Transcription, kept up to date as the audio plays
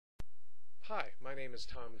Hi, my name is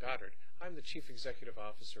Tom Goddard. I'm the Chief Executive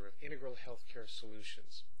Officer of Integral Healthcare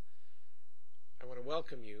Solutions. I want to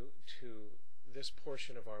welcome you to this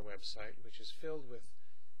portion of our website, which is filled with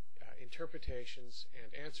interpretations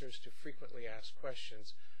and answers to frequently asked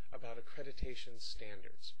questions about accreditation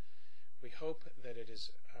standards. We hope that it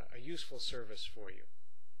is a useful service for you.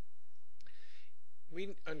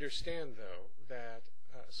 We understand, though, that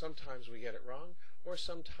sometimes we get it wrong, or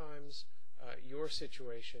sometimes your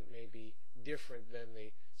situation may be different than the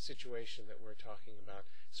situation that we're talking about.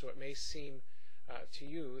 So it may seem to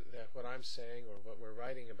you that what I'm saying or what we're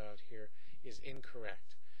writing about here is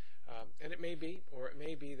incorrect. And it may be, or it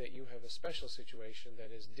may be that you have a special situation that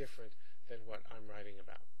is different than what I'm writing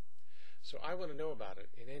about. So I want to know about it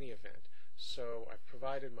in any event. So I've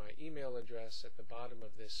provided my email address at the bottom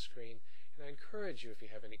of this screen, and I encourage you, if you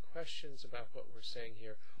have any questions about what we're saying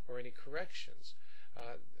here or any corrections,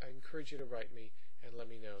 I encourage you to write me and let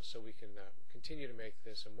me know so we can continue to make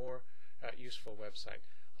this a more useful website.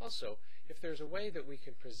 Also, if there's a way that we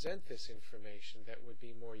can present this information that would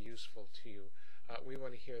be more useful to you, we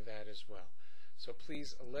want to hear that as well. So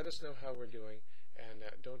please let us know how we're doing, and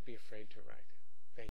don't be afraid to write.